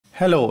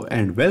Hello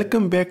and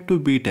welcome back to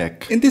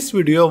BeTech. In this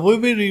video, we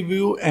will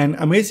review an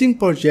amazing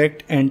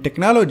project and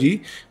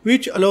technology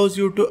which allows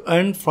you to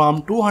earn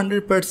from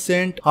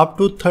 200% up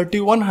to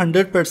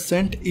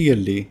 3100%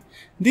 yearly.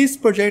 This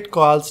project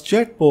calls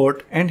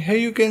Jetbot, and here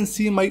you can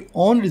see my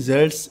own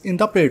results in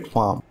the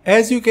platform.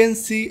 As you can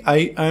see,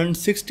 I earned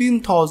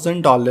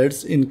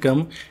 $16,000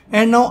 income,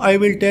 and now I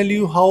will tell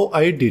you how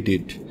I did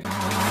it.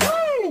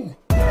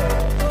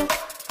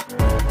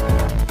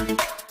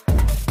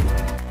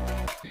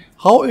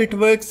 How it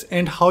works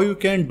and how you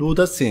can do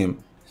the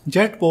same.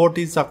 Jetbot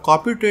is a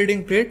copy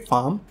trading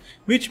platform,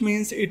 which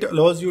means it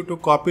allows you to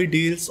copy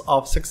deals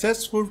of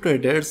successful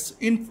traders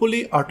in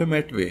fully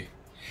automated way.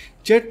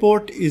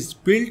 Jetbot is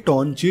built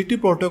on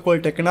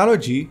GTPtoken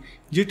technology.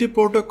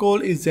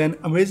 GTPtoken is an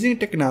amazing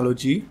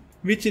technology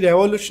which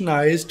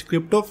revolutionized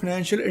crypto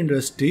financial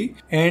industry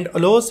and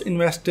allows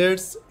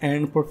investors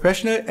and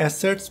professional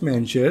assets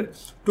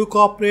managers to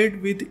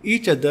cooperate with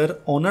each other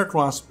on a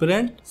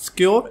transparent,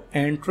 secure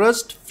and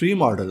trust-free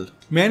model.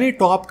 Many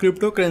top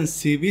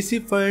cryptocurrency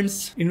VC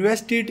funds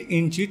invested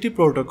in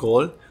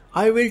GTPtoken.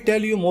 I will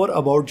tell you more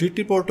about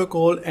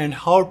GTPtoken and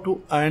how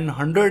to earn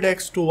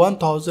 100x to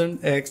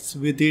 1000x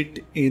with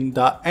it in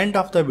the end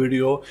of the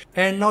video.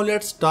 And now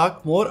let's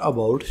talk more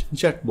about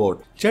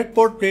Jetbot.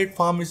 Jetbot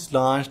platform is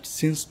launched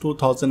since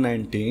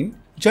 2019.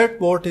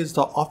 Jetbot is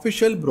the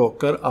official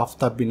broker of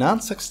the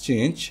Binance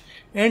exchange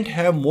and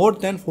have more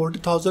than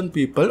 40,000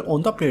 people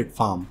on the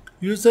platform.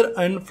 Users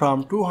earn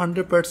from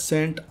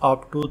 200%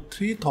 up to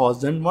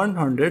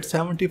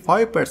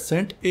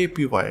 3175%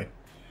 APY.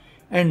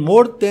 And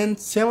more than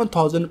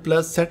 7,000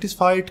 plus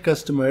satisfied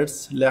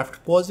customers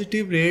left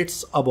positive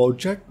rates about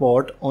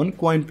Jetbot on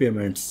coin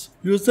payments.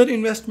 User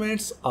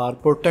investments are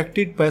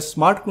protected by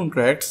smart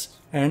contracts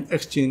and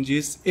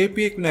exchanges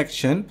API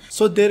connection,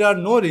 so there are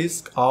no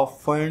risk of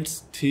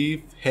funds,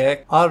 thief,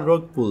 hack or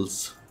rug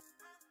pulls.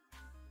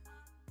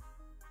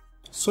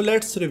 So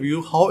let's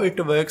review how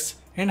it works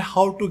and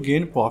how to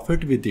gain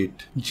profit with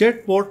it.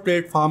 Jetbot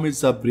platform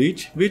is a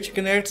bridge which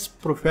connects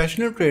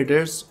professional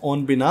traders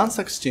on Binance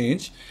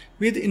exchange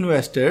with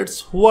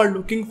investors who are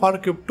looking for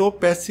crypto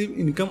passive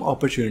income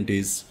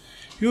opportunities.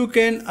 You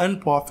can earn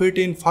profit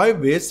in 5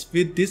 ways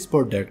with this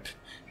product.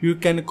 You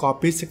can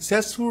copy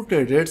successful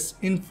traders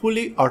in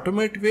fully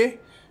automated way.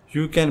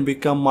 You can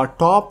become a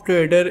top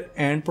trader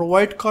and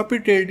provide copy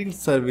trading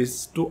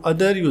service to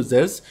other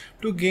users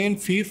to gain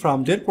fee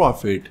from their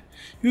profit.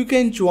 You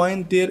can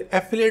join their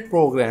affiliate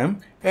program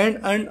and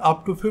earn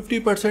up to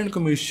 50%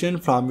 commission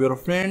from your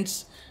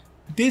friends.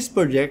 This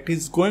project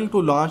is going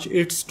to launch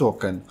its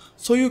token,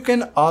 so you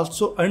can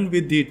also earn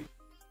with it.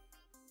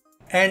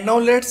 And now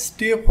let's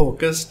stay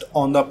focused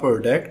on the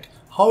product,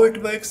 how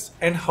it works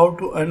and how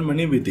to earn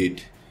money with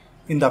it.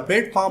 In the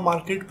platform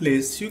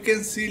marketplace, you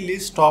can see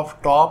list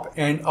of top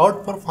and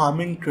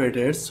outperforming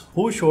traders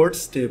who showed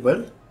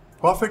stable,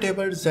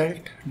 profitable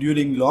result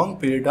during long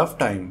period of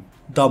time.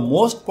 The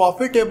most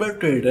profitable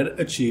trader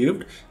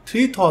achieved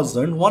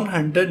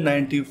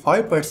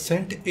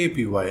 3195%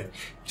 APY.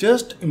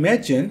 Just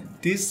imagine,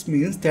 this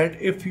means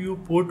that if you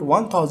put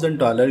 $1,000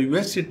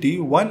 USDT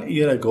 1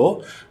 year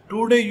ago,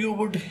 today you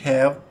would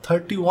have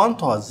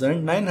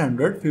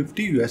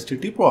 31,950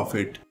 USDT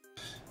profit.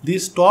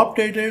 This top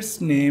trader's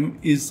name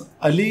is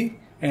Ali,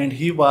 and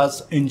he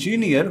was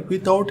engineer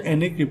without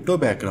any crypto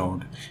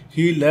background.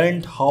 He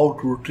learned how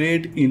to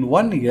trade in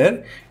 1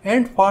 year,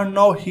 and for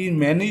now he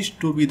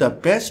managed to be the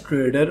best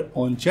trader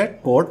on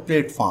Jetbot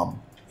platform.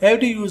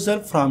 Every user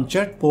from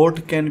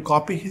Jetbot can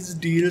copy his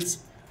deals.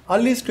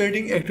 Ali's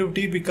trading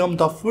activity become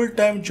the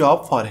full-time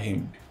job for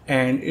him,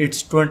 and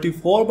it's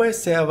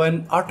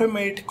 24/7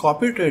 automate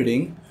copy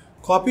trading.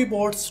 Copy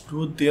bots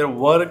do their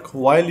work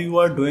while you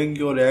are doing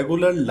your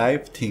regular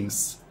life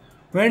things.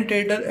 When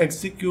trader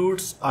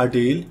executes a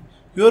deal,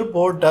 your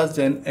bot does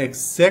an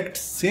exact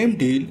same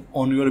deal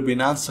on your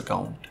Binance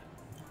account.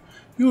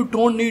 You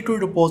don't need to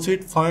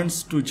deposit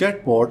funds to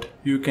Jetbot.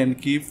 You can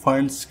keep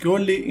funds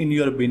securely in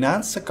your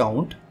Binance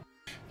account.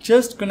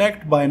 Just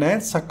connect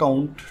Binance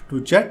account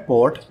to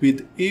Jetbot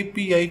with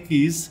API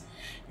keys.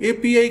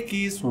 API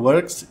keys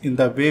works in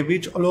the way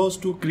which allows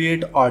to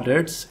create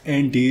orders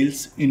and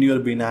deals in your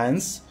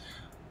Binance.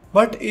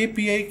 But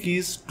API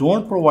keys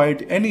don't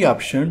provide any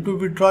option to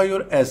withdraw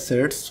your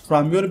assets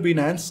from your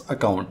Binance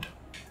account.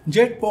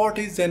 Jetbot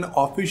is an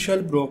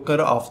official broker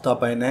of the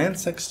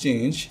Binance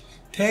exchange.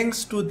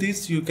 Thanks to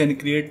this, you can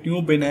create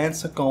new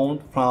Binance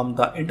account from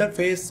the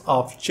interface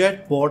of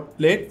Jetbot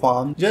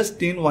platform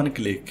just in one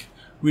click,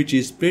 which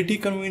is pretty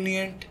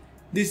convenient.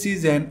 This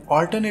is an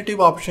alternative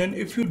option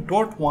if you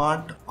don't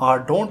want or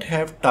don't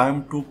have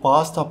time to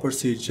pass the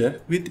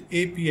procedure with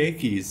API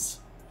keys.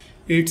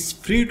 It's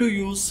free to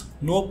use,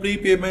 no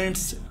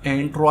prepayments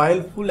and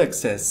trial full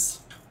access.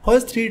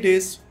 First 3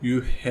 days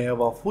you have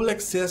a full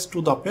access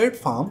to the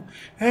platform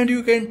and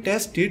you can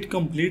test it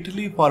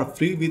completely for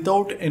free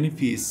without any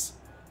fees.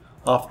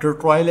 After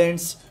trial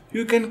ends,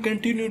 you can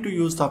continue to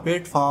use the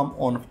platform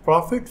on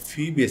profit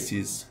fee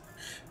basis.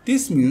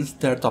 This means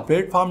that the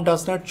platform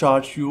does not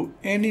charge you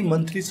any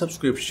monthly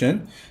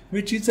subscription,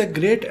 which is a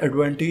great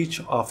advantage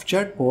of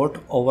chatbot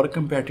over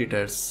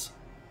competitors.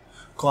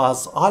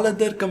 Cause all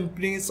other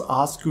companies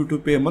ask you to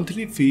pay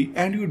monthly fee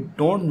and you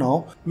don't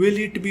know will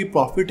it be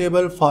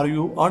profitable for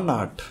you or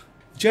not.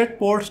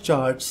 Chatbot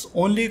charges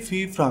only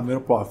fee from your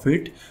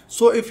profit,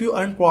 so if you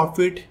earn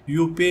profit,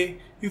 you pay.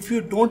 If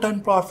you don't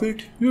earn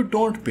profit, you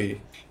don't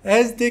pay.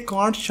 As they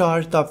can't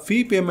charge the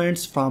fee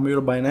payments from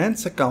your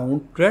Binance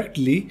account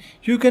directly,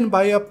 you can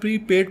buy a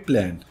prepaid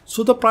plan.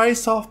 So the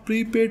price of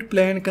prepaid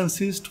plan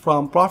consists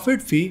from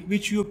profit fee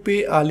which you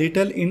pay a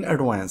little in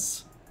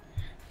advance.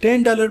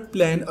 $10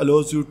 plan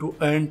allows you to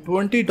earn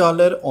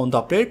 $20 on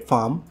the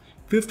platform.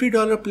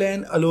 $50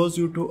 plan allows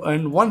you to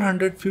earn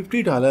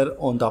 $150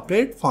 on the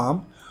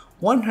platform.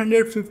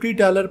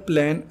 $150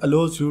 plan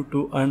allows you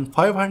to earn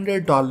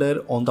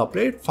 $500 on the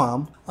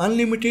platform.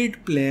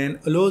 Unlimited plan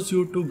allows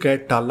you to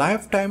get a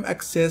lifetime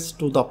access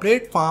to the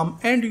platform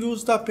and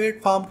use the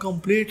platform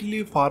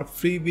completely for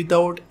free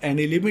without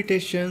any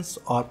limitations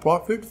or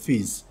profit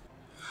fees.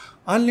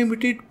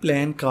 Unlimited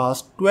plan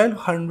costs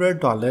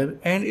 $1,200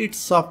 and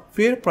it's a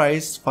fair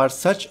price for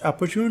such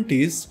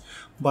opportunities,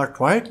 but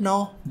right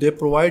now they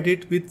provide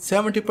it with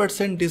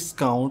 70%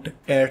 discount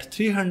at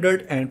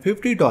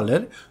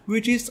 $350,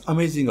 which is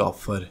amazing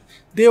offer.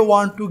 They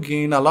want to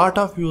gain a lot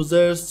of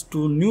users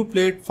to new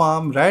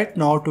platform right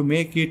now to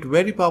make it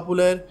very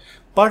popular,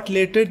 but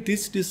later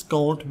this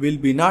discount will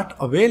be not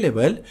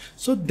available,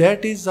 so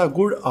that is a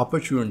good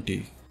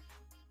opportunity.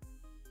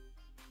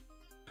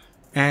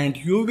 And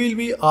you will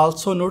be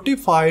also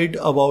notified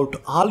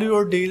about all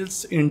your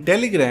deals in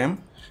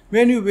Telegram.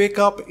 When you wake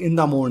up in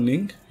the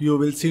morning, you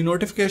will see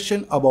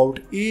notification about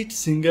each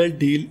single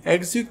deal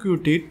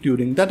executed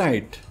during the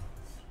night.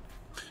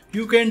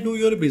 You can do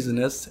your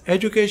business,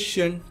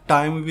 education,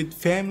 time with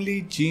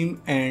family, gym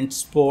and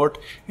sport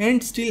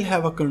and still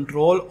have a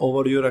control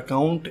over your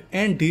account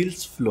and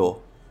deals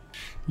flow.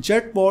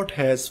 Jetbot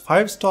has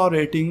 5-star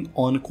rating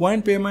on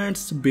coin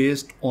payments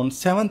based on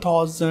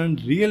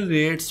 7,000 real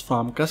rates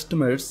from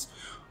customers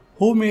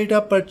who made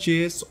a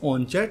purchase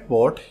on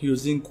Jetbot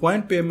using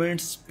coin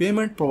payments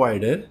payment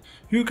provider.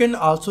 You can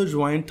also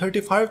join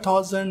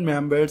 35,000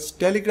 members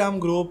Telegram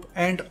group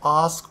and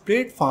ask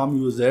platform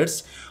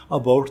users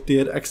about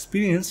their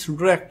experience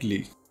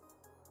directly.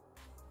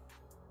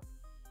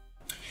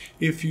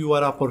 If you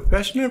are a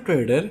professional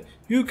trader,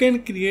 you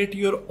can create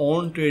your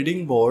own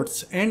trading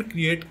bots and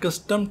create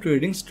custom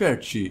trading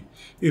strategy.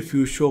 If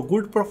you show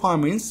good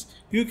performance,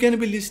 you can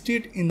be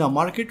listed in the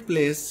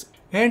marketplace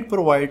and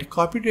provide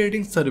copy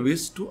trading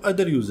service to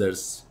other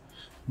users.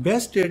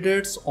 Best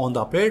traders on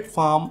the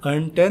platform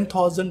earn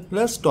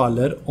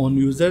 $10,000+ on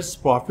users'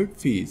 profit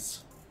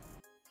fees.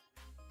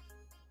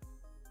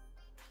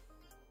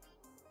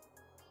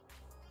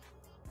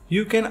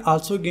 You can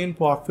also gain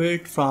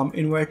profit from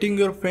inviting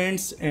your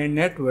friends and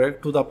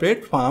network to the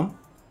platform.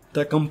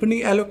 The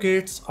company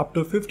allocates up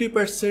to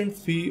 50%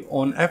 fee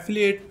on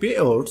affiliate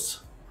payouts.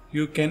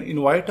 You can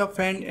invite a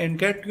friend and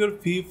get your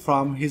fee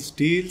from his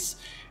deals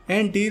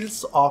and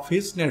deals of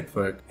his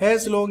network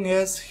as long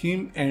as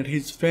him and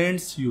his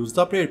friends use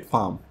the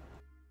platform.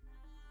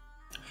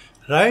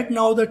 Right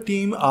now the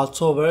team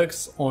also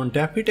works on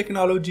DeFi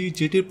technology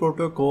GT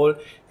protocol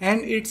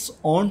and its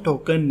own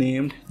token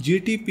named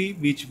GTP,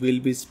 which will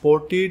be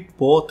supported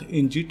both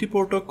in GT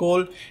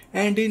protocol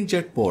and in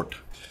Jetbot.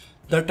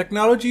 The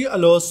technology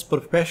allows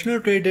professional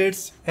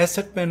traders,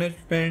 asset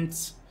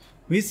managements,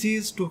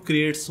 VCs to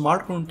create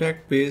smart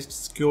contract based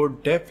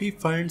secured DeFi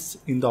funds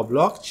in the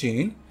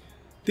blockchain.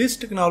 This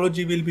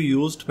technology will be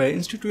used by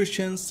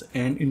institutions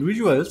and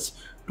individuals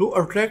to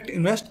attract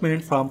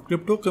investment from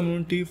crypto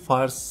community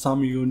for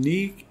some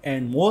unique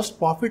and most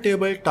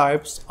profitable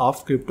types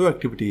of crypto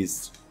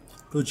activities.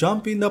 To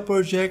jump in the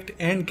project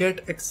and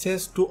get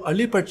access to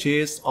early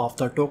purchase of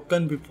the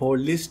token before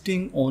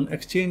listing on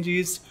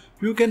exchanges,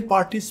 you can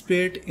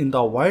participate in the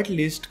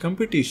whitelist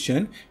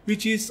competition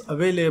which is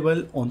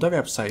available on the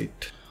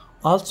website.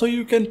 Also,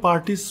 you can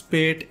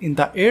participate in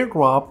the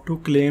AirDrop to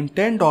claim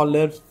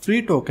 $10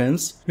 free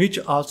tokens, which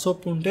also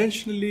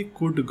potentially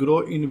could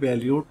grow in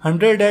value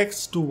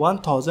 100x to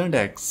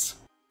 1000x.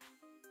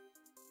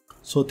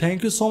 So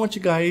thank you so much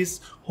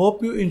guys.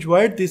 Hope you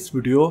enjoyed this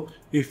video.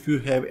 If you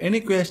have any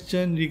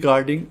question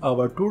regarding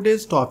our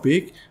today's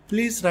topic,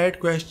 please write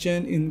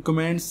question in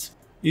comments.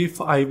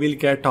 If I will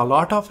get a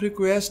lot of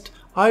requests,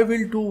 I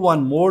will do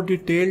one more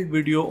detailed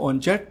video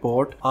on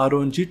Jetbot or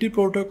on GT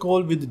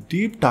protocol with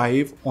deep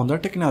dive on the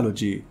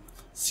technology.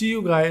 See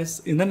you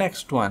guys in the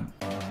next one.